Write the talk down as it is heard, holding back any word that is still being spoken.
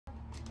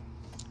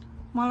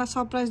मलाई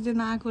सरप्राइज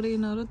दिन आएको रे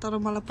यिनीहरू तर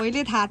मलाई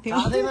पहिल्यै थाहा थियो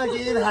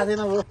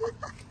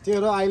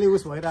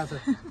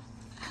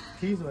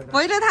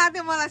पहिल्यै थाहा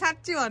थियो मलाई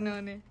साँच्ची भन्यो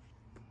भने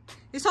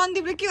यो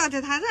सन्दीपले के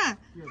गर्थ्यो थाहा छ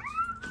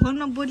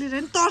फोनमा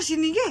बोलिरह्यो नि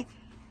तर्सिने के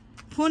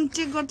फोन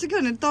चेक गर्छ कि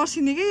भनेर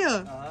तर्सिने के यो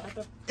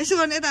यसो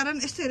गर्ने यता हेर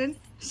नि यस्तो हेर नि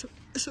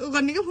यसो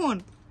गर्ने क्या फोन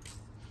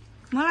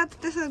मलाई त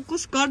त्यसो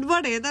कुछ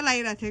गडबड हेर्दा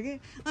लागिरहेको थियो कि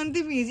अनि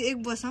तिमी हिजो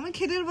 1 वर्षमा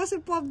खेलेर बस्यो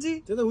पब्जी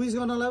त्यो त विश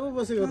गर्नलाई पो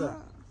बसेको त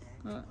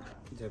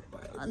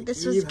अनि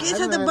त्यसो के छ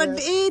त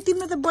बर्थडे ए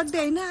तिम्रो त बर्थडे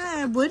हैन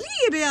भोलि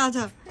रे आज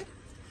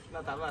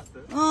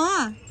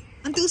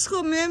अनि त्यो उसको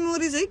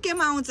मेमोरिज है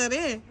केमा आउँछ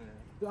रे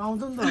त्यो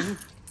आउँछ नि त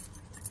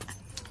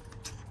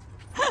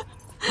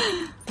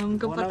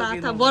हमको पता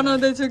था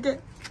बनाउँदै छु के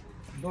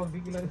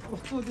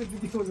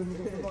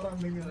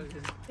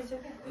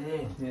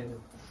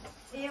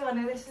ए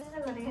भनेर यसो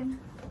गरेन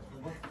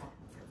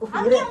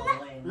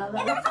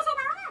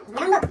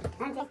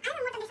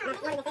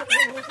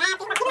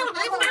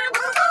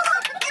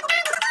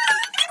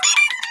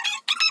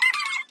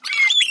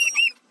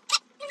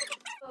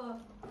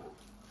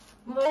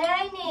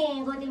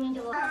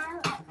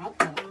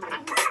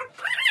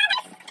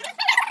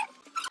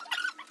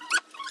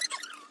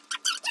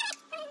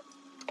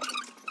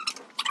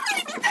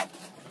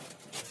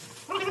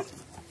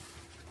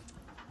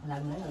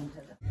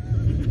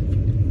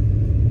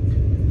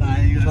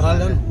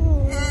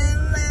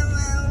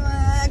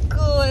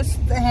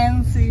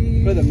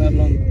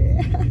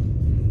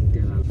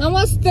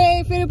नमस्ते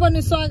फेरि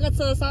पनि स्वागत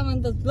छ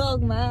सामन्त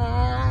ब्लगमा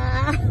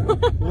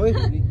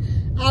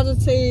आज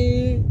चाहिँ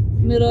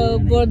मेरो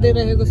बर्थडे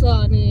रहेको छ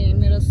अनि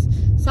मेरो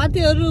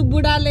साथीहरू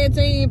बुढाले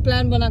चाहिँ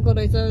प्लान बनाएको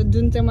रहेछ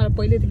जुन चाहिँ मलाई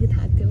पहिलेदेखि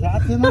थाहा थियो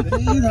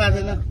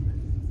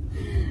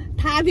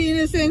थाहा थिएन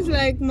सेन्स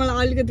लाइक मलाई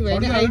अलिकति भए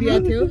नि आइडिया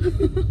थियो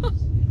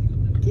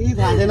केही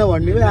थाहा छैन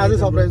भन्ने भए आज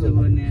सरप्राइज हो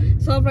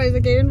सरप्राइज त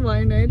केही पनि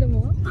भएन है त म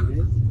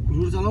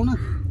रुट चलाउन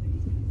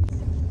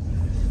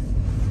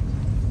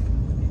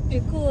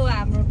एको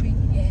हाम्रो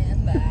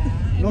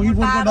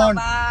लखीपुरको डन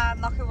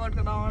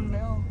लखीपुरको डन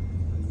हो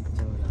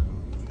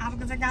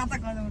अर्को चाहिँ गाता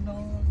गजौँ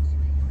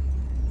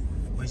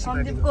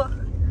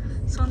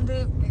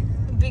सन्दीप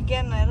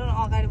विज्ञान हेर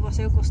अगाडि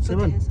बसेको कस्तो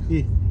देखेछ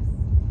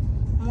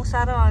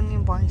मुसा र अनि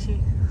भैँसी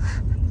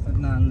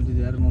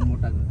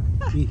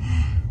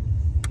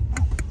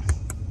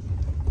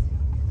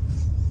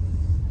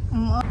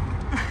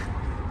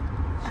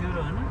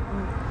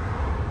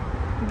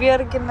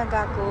बियर किन्न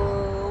गएको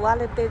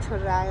वालेट त्यही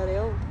छोडेर आयो अरे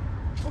हौ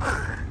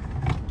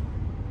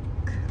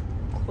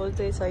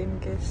खोल्दैछ इन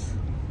केस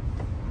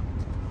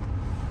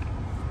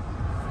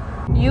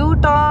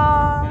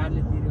युटर्न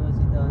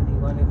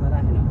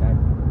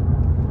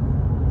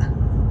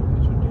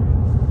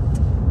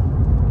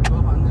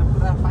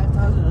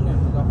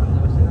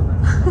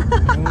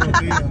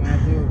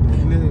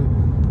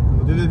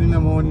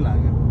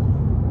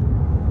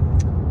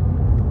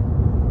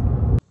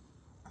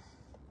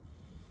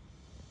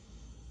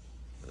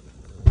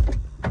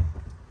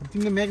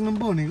तिमीले म्याग्नम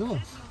पो भनेको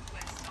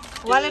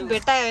वालेट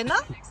भेटायो हैन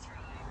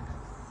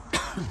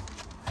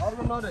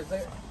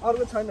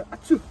अर्को छैन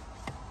अच्छु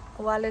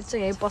वालेट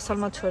चाहिँ यही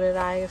पसलमा छोडेर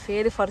आयो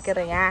फेरि फर्केर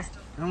यहाँ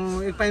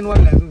एक पाइन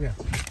वाला ल्याएको क्या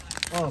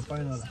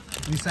पाइन वाला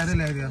बिस्तारै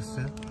ल्याइदियो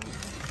जस्तो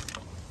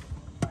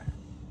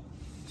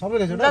सबै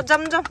ल्याइछ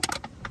जम जम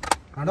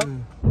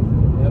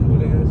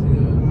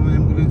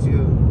एम्बुलेन्स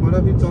यो बडा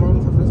बि चलाउन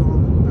सक्छ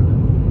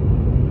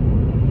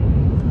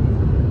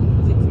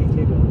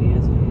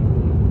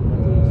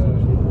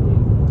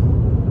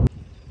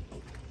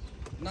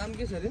नाम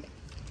के छ रे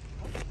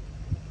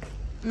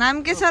नाम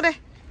के छ रे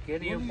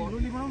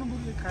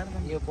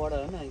यो पढ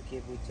हैन के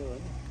बुझ्छौ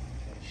हैन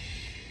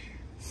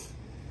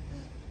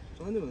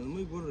सोध्नु भने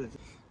मै बोल रहेछ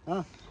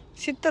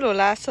शीतल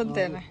होला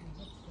सोध्दैन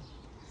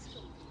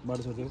बड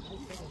सोध्यो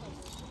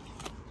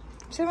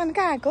सेवन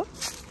कहाँ आएको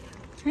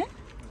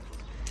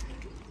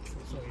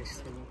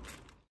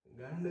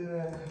गाण्ड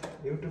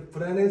एउटा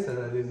पुरानै छ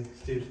अलि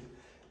स्टिल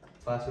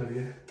पासवर्ड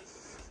के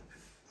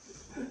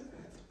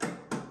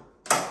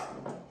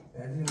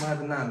यानी मार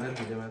नाम ले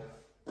मुझे मार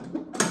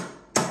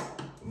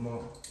म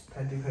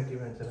फाटी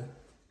भन्छ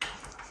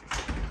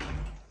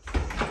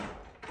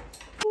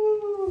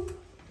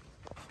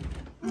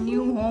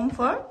New home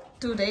for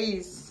 2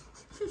 days.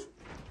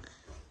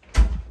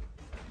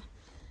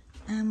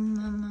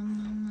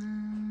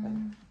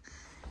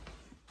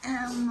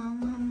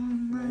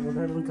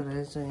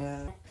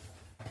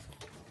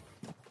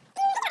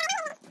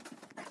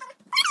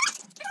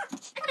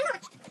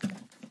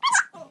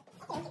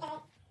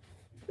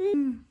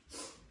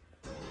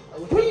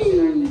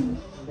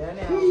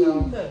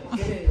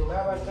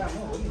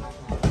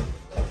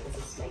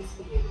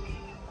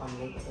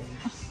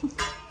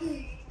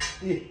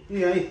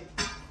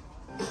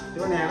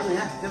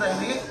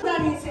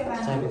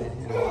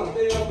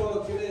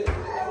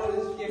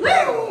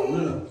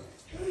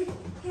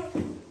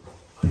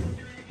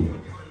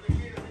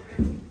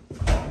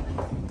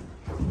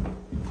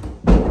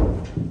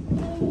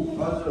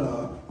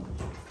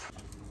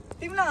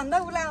 तिमीलाई भन्दा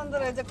उसलाई आउँदो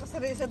गरेर चाहिँ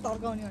कसरी यसो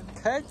तर्काउने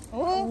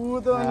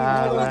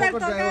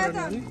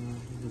भने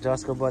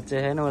जसको बच्चा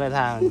छैन उसलाई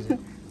थाहा हुन्छ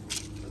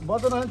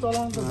बच्चा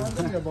चलाउनु त जान्छ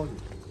नि बाबु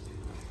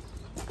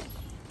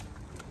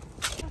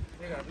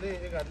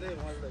एक हातले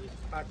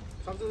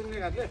सक्छ नि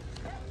एक हातले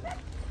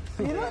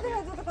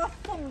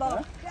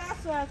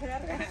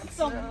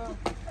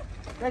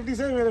प्र्याक्टिस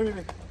है मेरो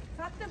फेरि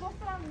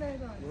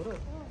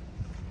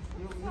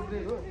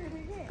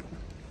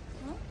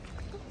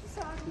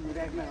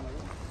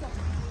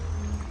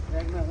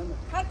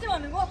साँच्चै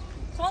भनेको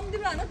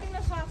सन्दीप होइन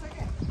तिमीलाई स्वास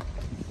क्या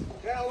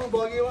त्यहाँ अब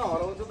बगीमा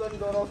हराउँछ त नि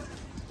डराउँछ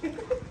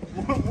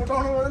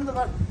मोटाउनु पर्यो नि त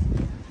बात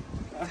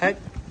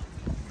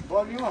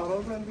बगीमा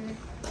हराउँछ नि तिमी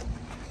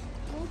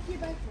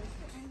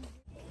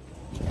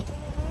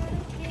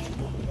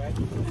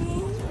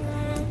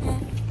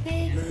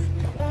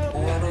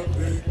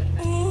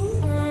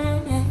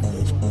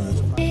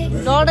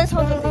डढै छ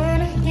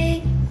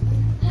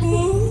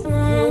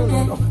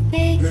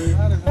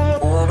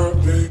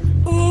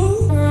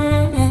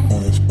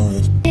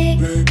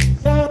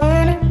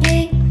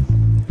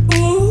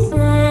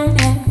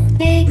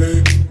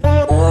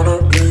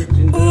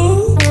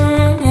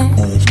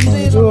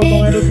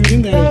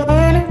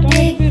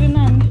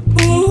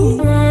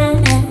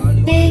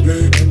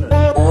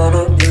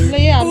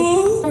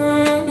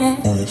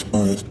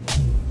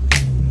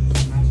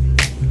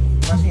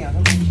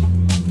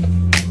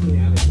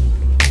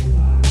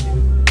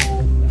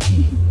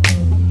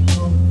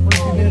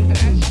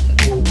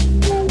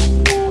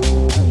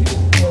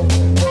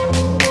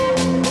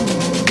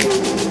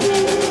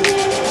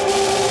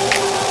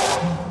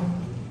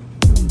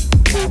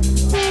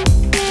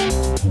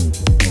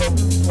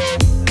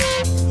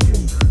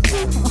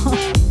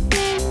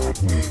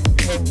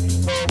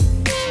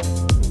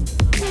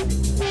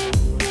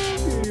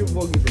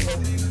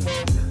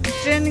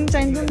ट्रेनिङ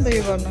चाहिन्छ नि त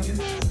यो गर्न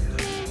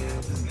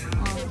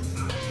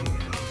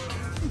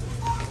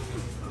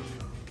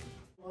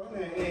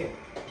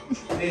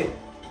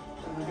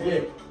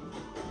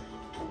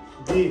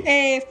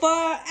A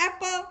for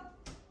apple,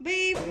 B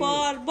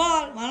for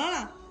ball भन न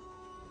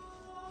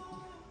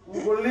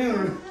बोल्ने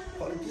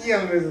के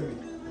आउँदैछ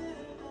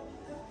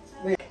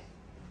नि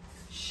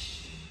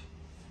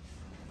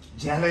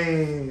झ्याले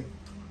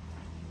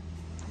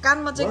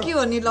कानमा चाहिँ के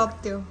हो नि लप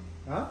त्यो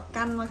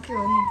कानमा के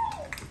हो नि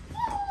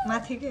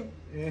माथि के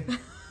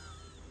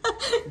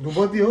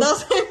धुपती हो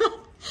दसैँमा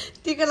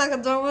टिका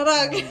लगाएको जमरा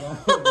हो कि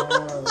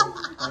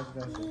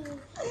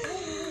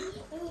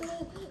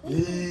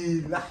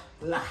ला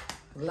ला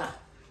ला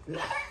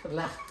ला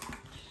ला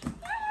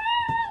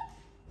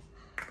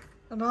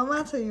रमा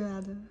छ यो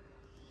आज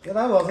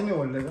केटा भएछ नि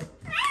भन्ने त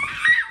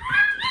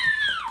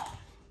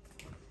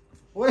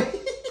ओइ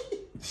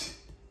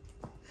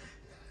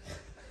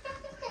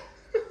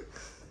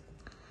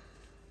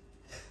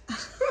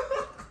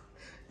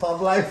Top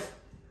life.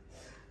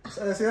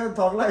 Saya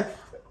top life.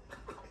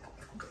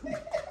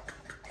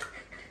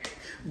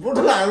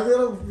 बोटो लाग्यो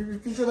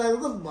पछि लाग्यो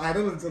त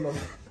भाइरल हुन्छ ल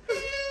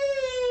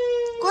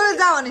कसले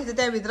जा भनेको थियो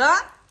त्यहाँभित्र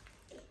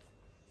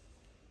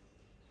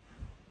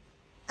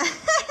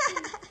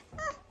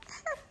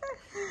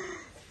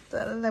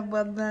तरलाई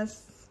बदमास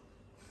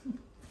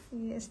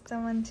यस्तो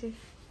मान्छे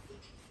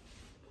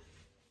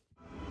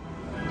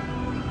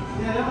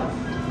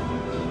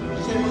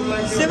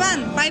सेवान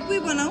पाइपै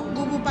बनाऊ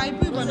बुबु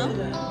पाइपै बनाऊ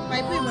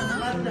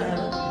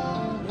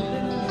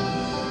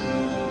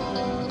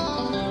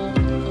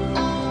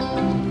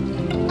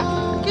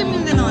के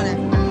मिल्दैन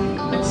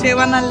भने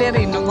सेवाना लिएर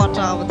हिँड्नुपर्छ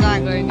अब जहाँ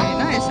गयो नि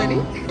होइन यसरी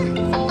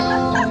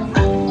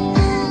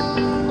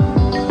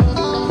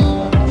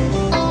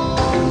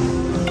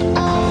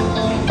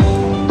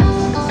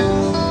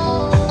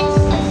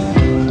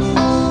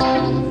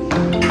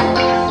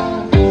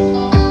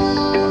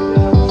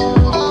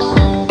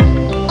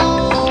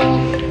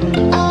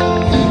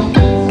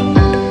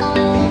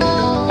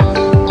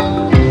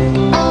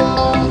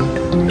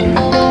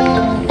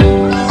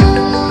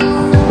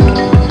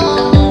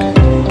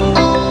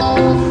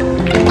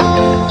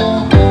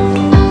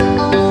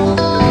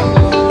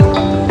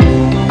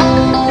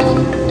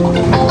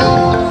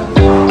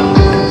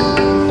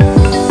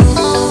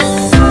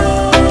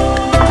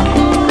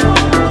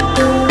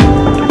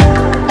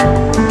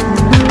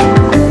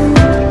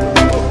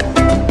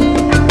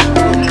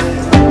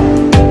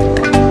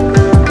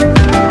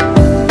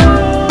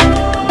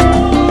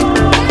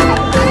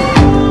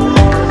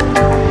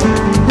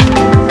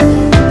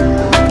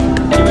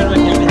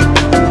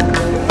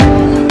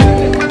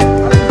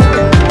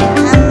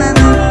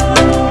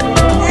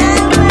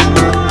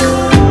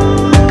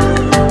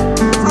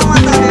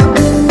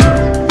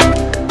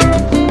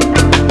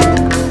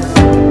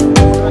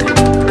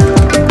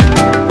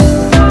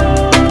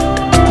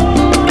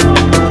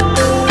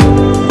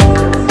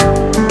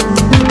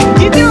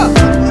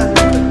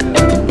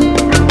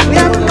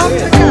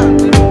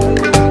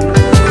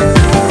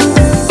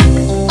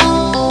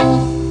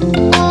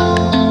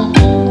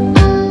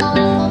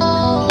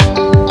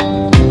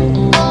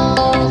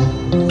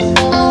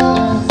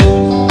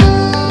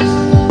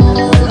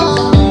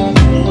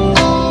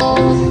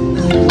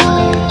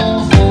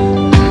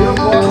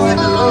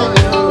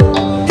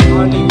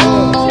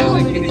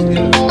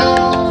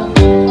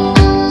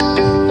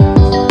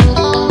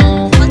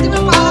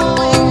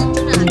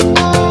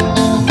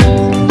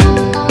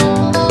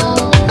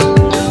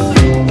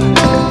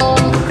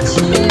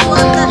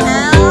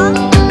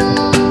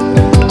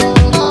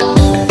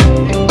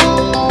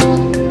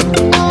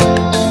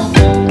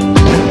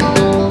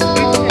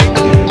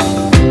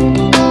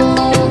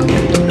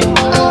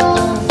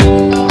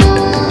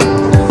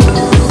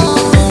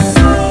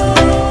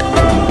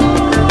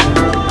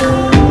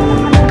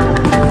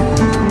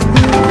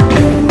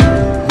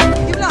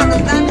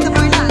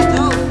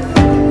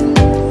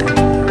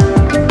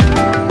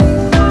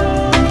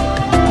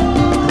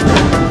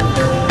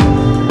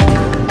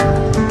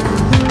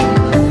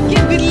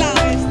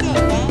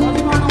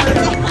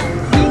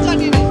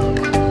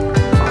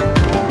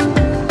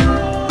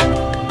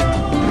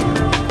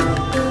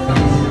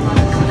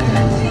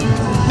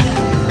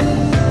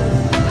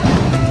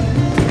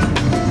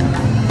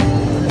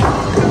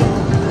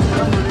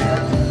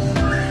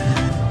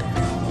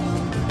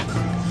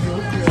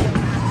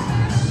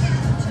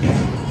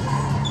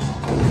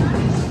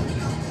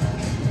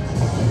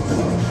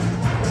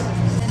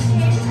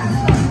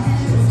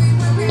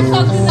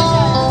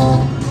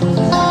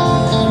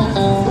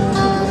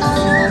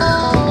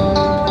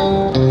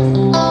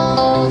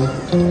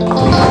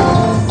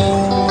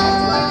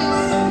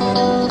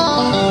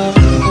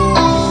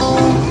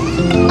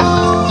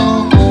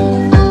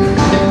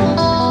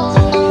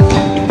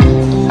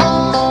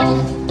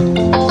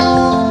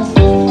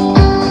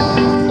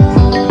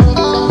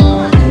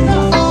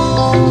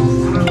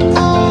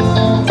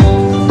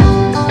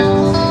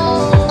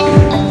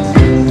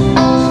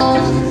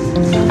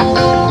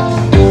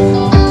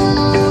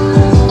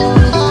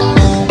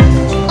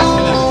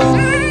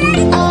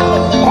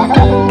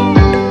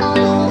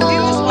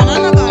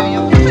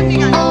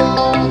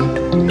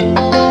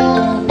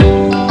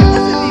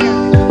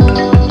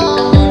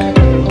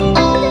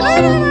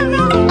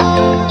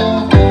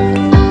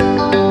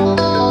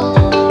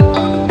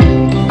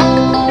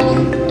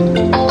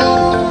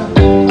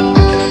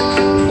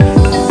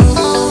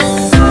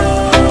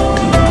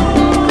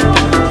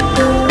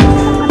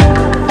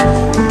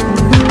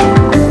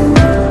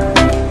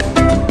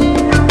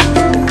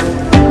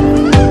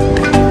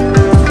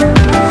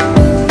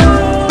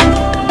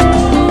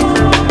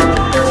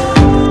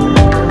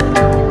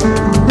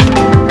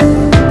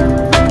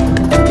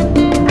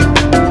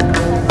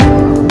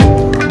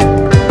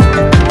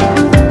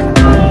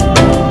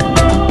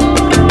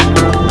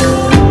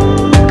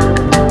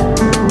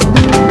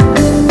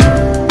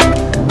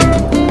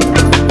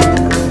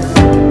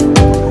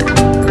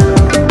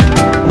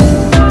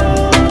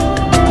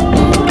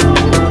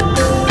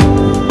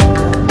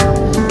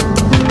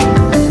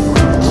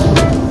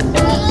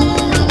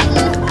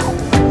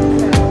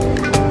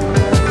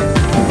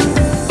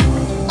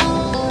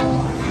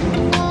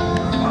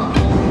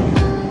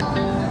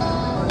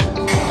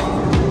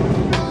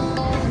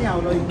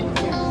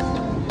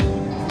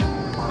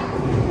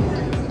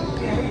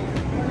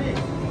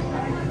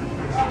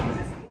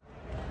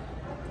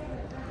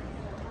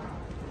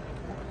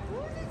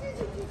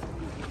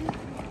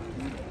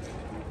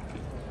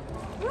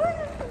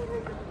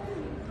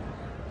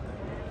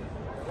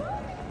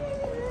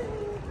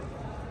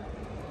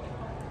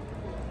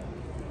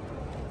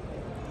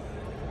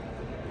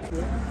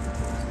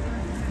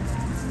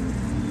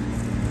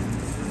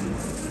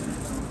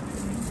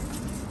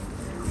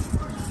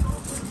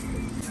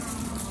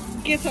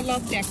के छ ल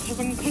त्यहाँ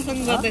खसङ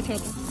गर्दैछ त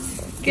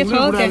के छ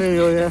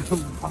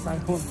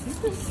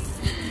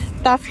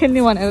तास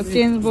खेल्ने भनेर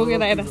चेन्ज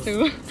बोकेर आइरहेको छु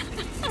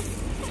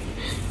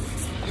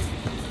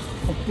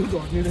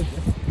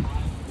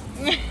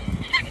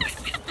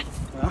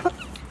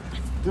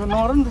त्यो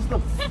नरम जस्तो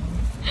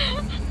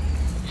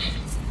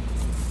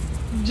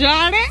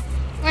जाडे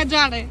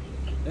जाडे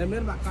ए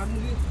मेरो काट्नु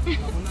दि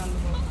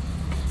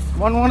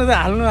मन त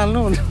हाल्नु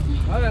हुन्छ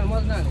हैन म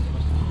न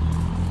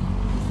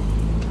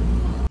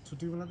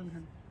छुट्टी बेला त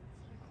खाने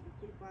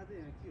पादे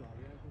के हो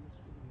यार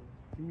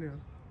तिमीले हो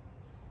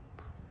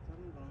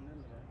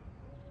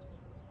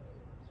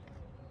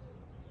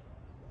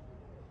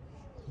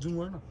जुम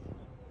गर्न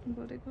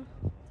गरेको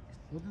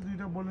हो त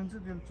दुईटा बलुन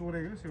चाहिँ त्यसले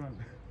चोरेको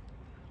शिवनले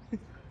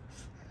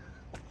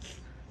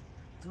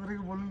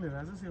चोरेको बलुन लिएर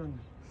आएको छ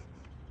शिवनले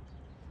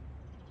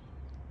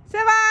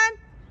सेवन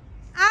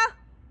आ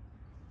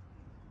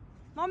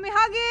मम्मी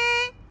हगी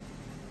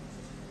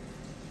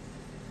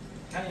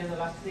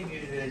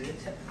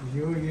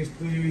यो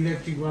यस्तो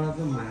इलेक्ट्रिकबाट त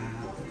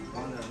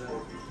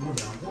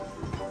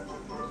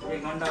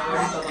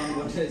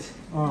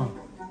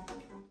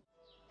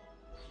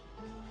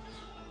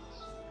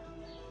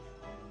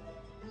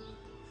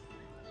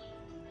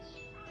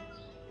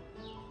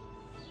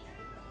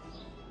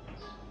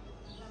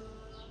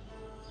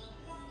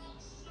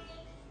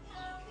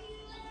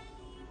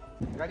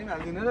गाडीमा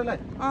हाल्दिन र ल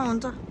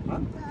हुन्छ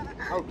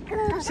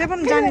सेवन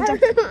जाने जाम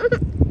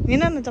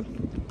हिँड न जाम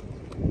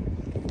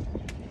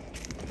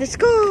लेट्स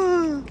गो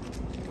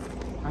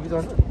हामी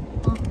जान्छ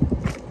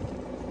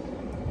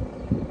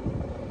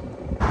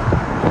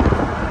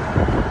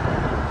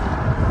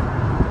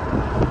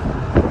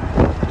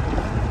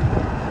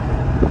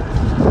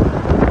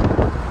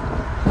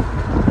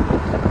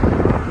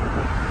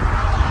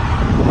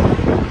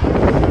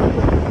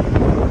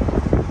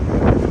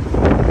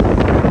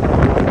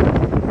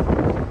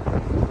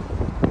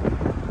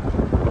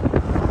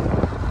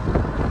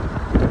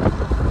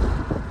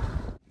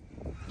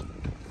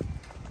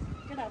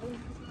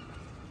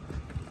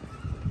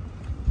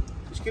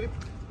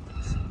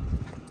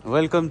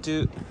वेलकम टु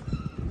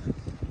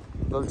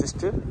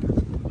गोल्चेस्टर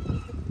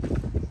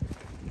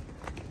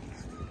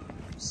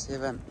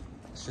 7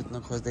 सुत्न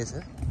खोज्दैछ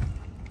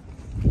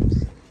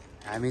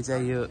हामी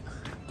चाहिँ यो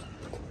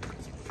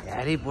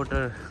ह्यारी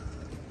पोटर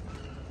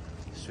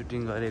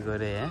सुटिङ गरेको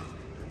रे यहाँ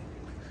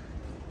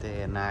त्यही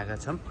हेर्न आएका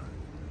छौँ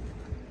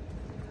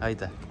है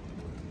त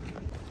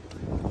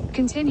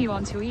Continue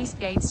on to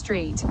Eastgate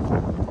Street.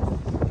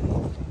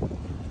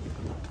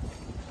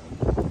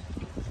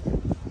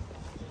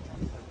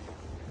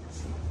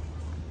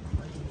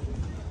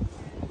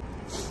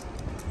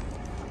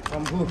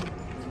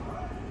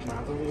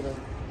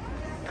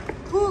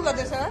 खु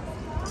गर्दैछ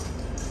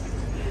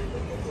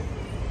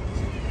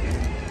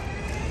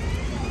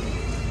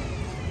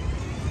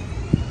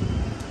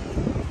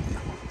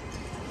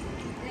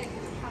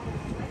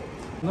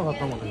न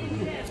खत्तम हुन्छ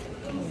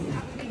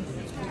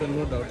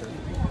नो डाउट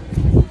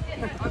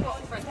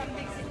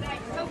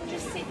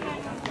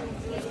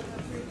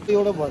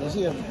एउटा भनेपछि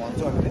भन्छ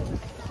हामीले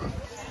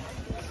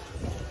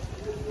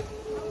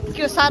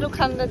के शाहरुख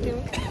खान र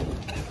तिमी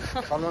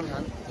सलमान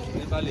खान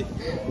नेपाली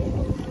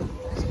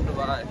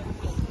भाइ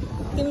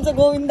तिमी चाहिँ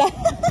गोविन्दा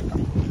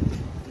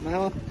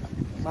मामा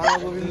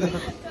गोविन्द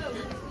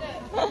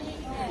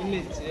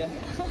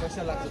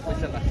पैसा लाग्छ त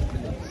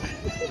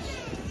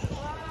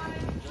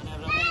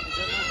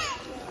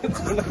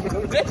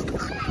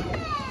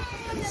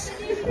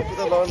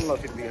लगाउनु ल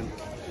फेरि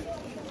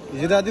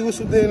हिजो रातिको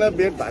सुत्दैन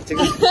बेड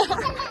भाँचेको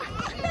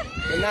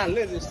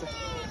नहाल्ने जस्तो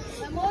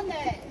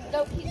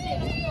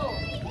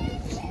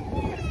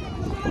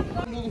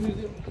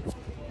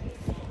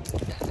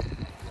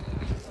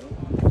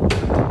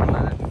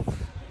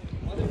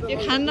यो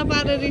खान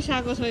नपाएर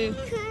रिसाएको छ यो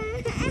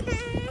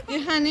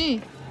खाने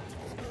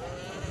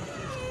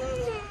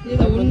यो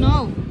त हुन्न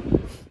हौ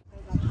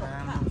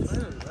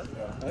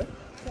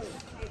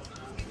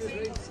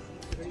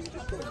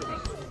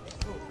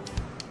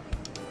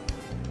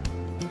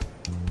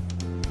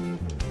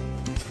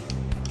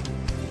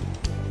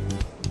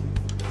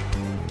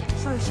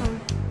sorry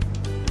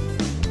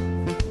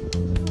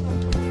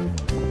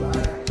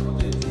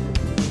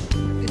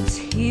it's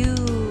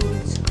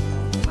huge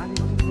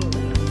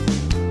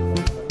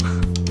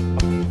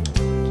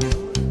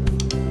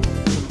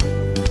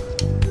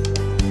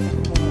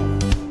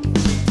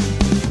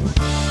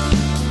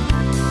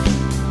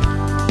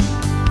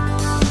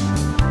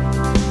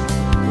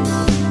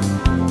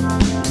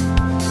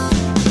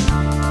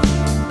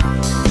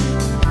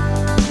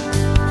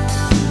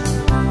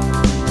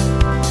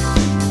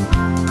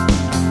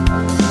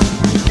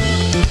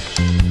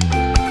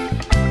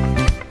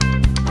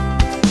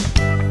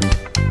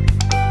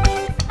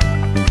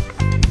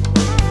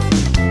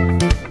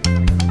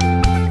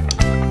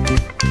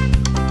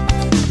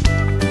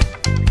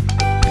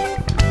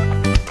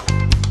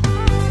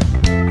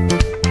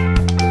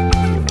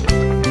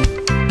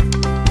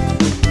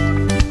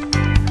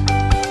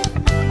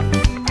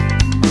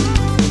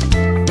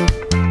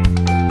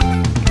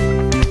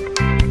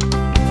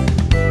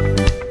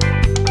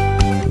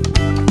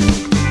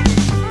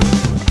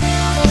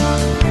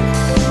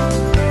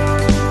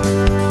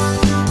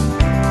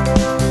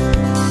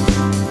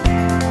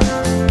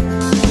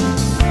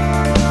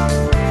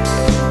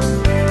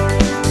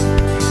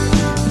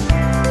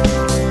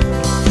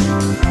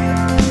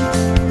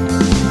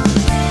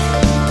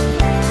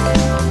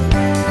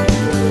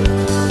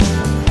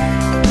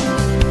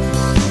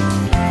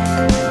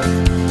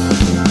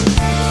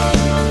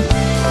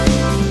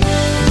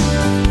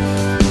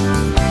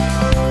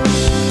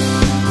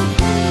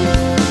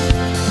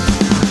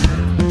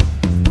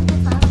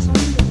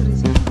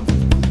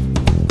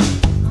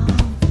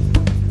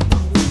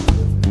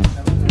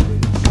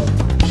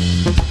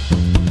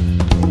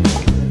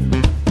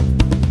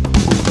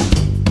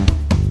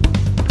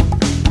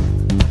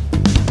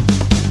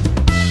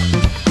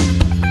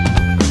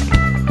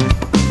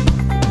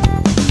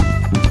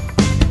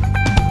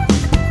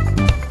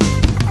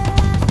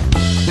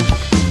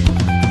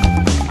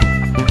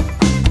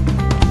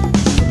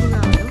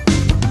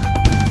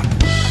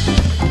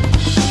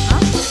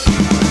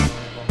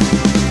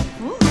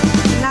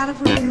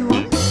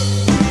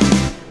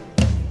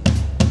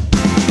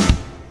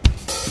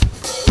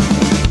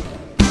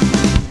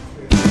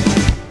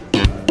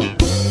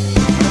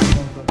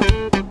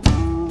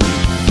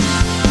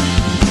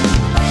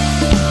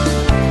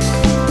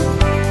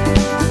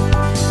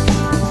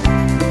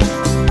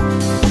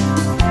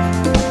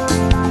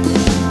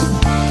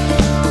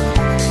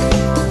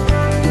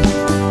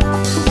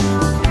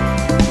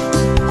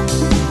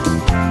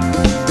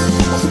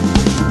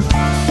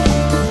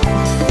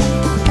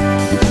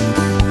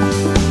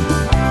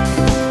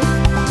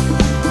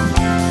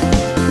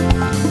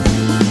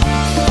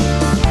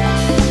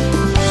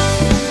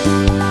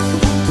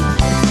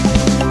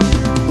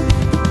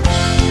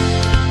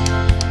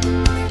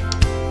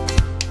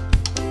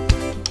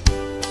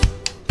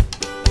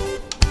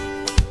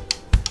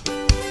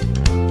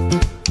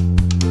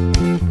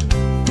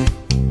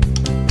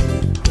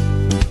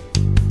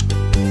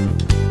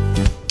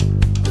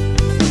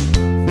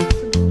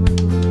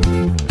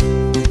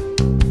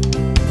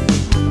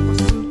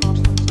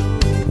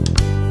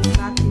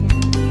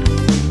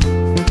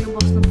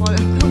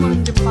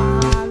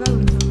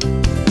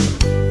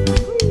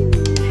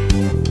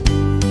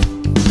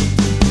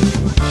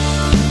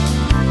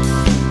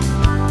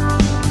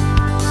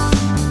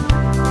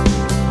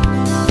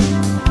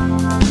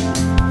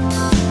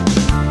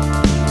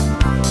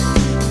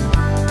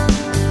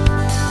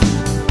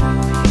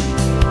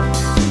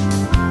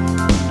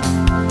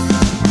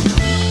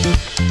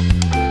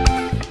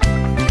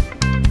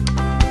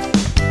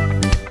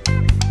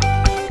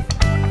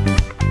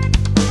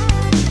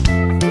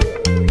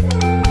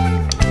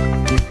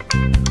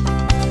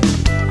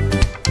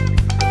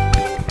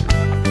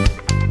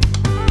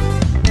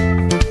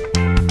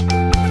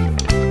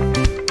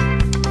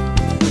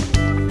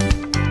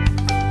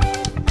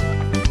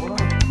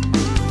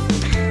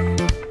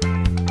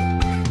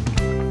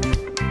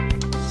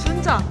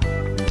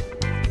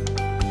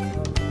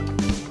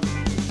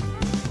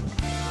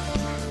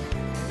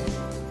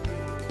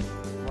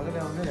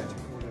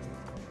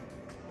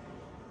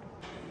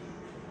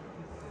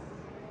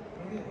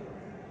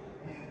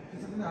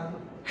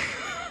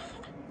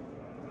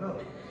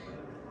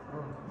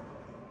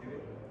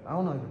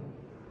आऊ न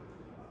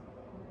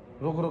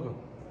रोको रोको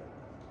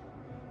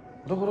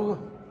रोको रोको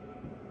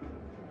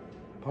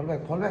फल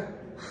ब्याक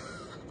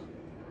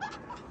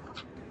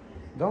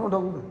जाऊ न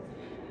डगु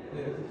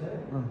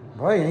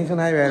भयो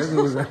यहीँसम्म आइभएर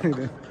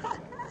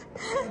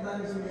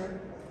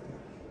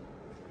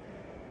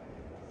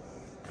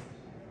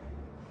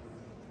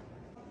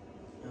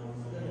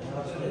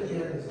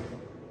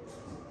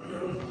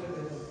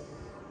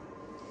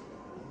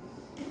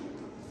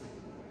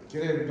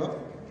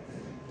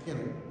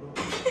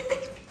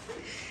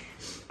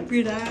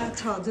पीडा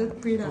छ हजुर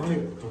पीडा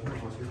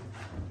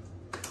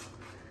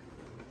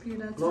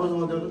पीडा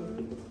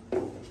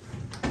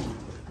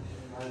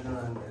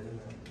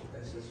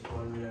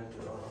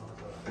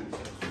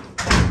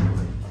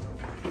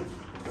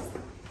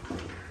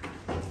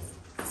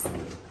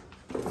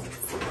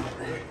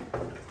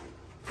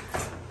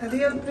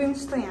रियल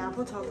प्रिन्स त यहाँ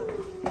पो छ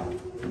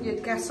त यो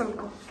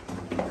क्यासलको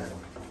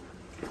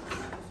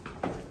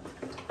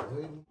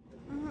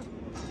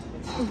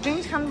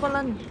ड्रिङ्क्स खानु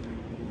पर्ला नि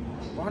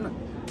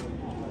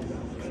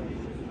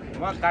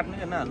काट्ने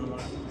होइन हाल्नु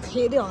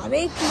फेरि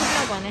हरेक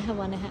चिजमा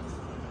भने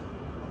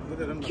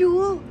के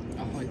हो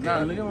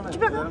नहाल्नु क्या मलाई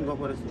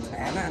गफरेस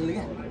हाल्नु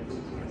क्या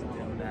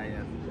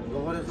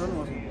गफरेस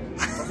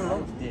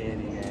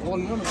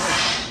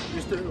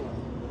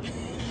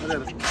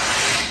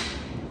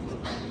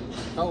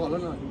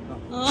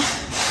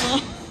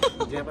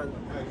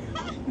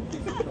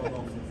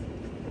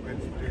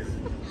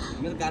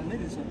मेरो काट्नै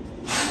दिन्छ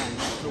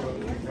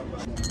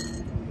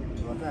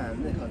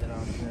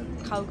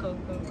खाऊ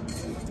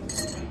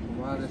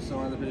उहाँले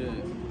सँग फेरि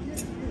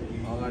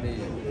अगाडि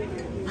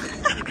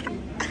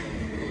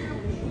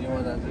यो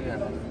जान्छ क्या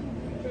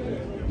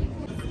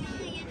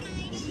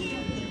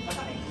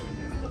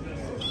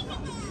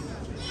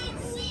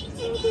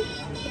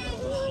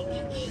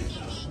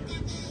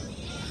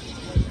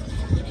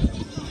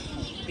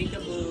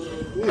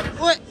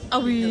ओए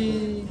अबी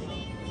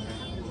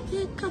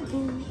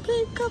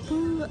peekaboo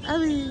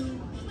अबी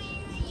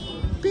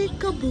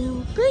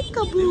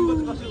peekaboo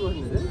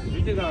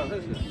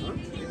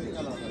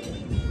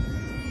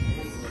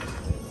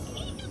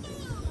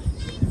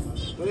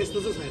यस्तो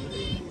चाहिँ छैन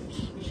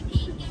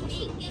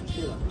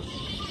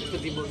यस्तो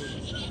दिम्बो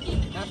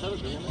कहाँ छ र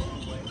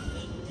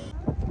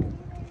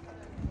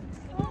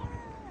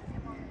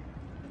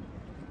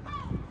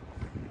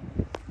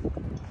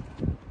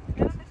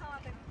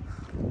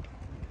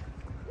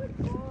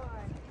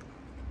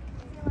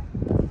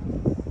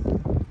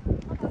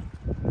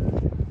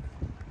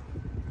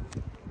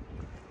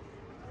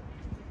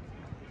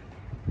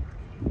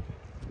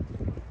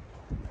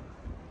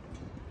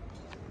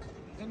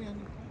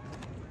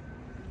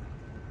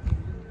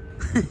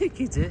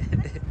के चाहिँ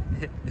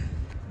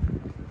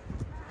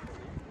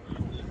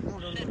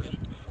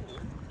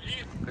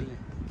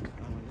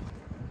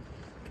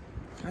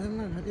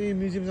ए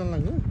म्युजियम जान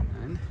लाग्नु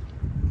हैन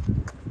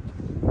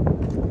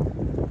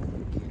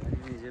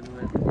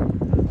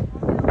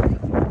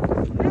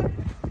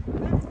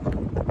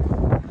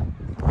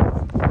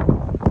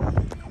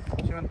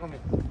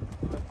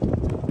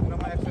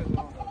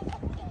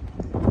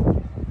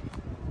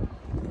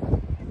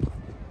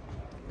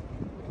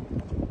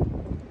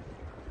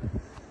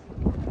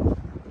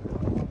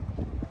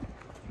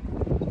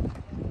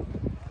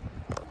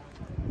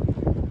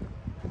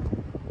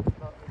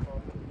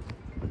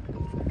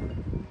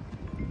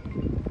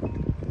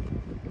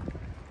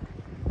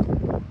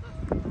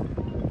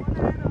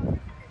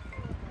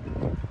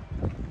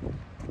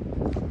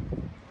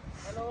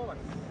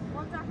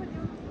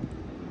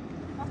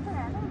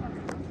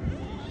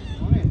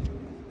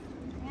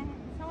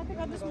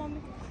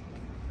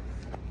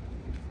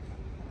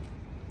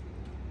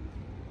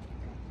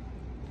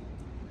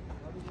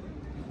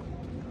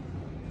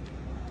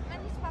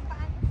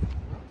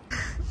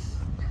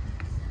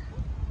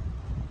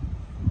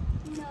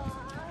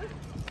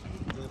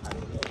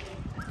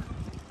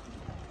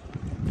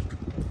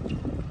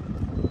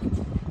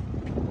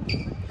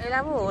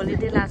अब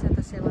होलिडे लाग्छ त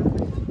सेवन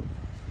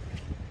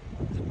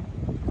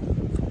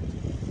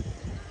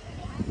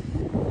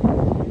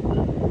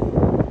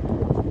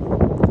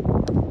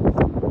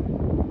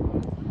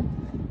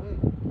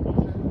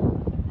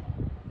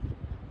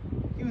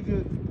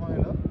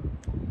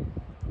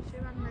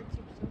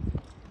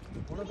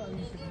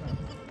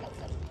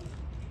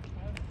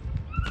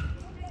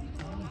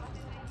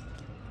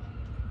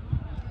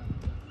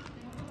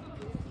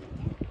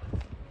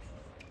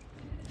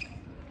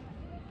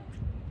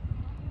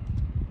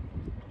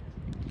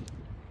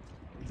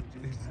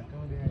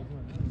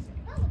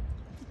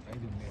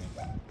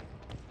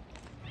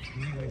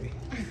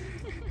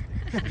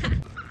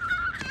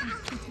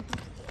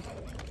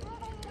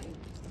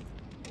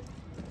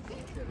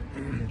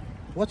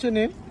What's your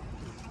name?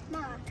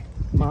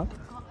 Mark.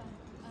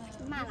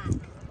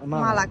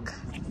 Malak.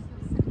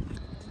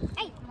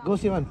 Go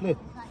Sivan, play.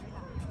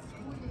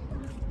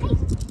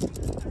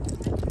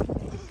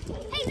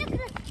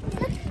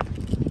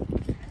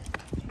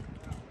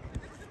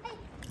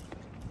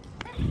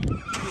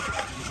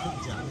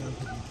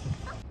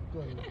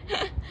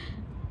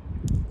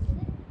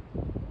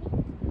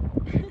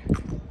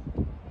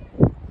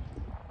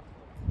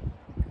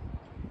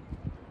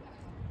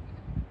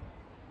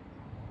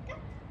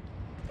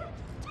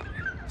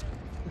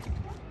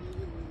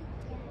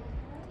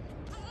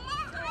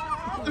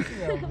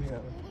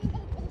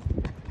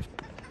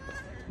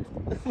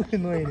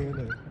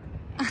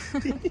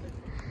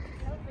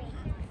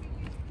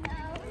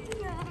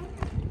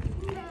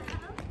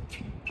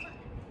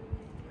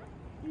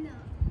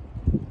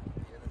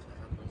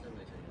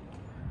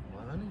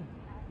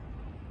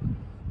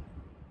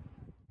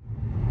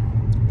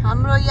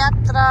 हाम्रो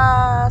यात्रा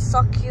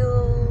सक्यो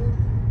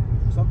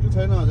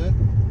छैन अझै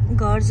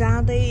घर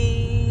जाँदै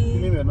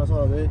फिल्म हेर्न छ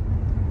अझै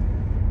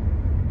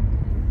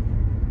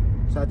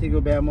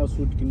साथीको बिहामा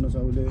सुट किन्न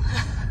छ उसले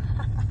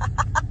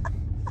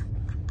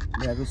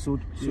बिहाको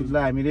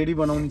सुटलाई हामी रेडी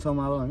बनाउने छौँ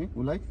अब हामी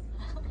उसलाई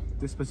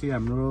त्यसपछि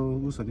हाम्रो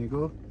उस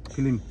भनेको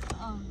फिल्म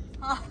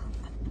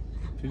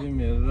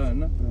हेरेर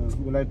होइन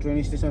उसलाई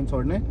ट्रेन स्टेसन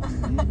छोड्ने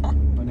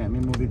अनि हामी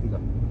मुभीतिर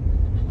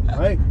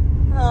है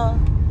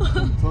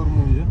थोर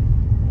मुभी हो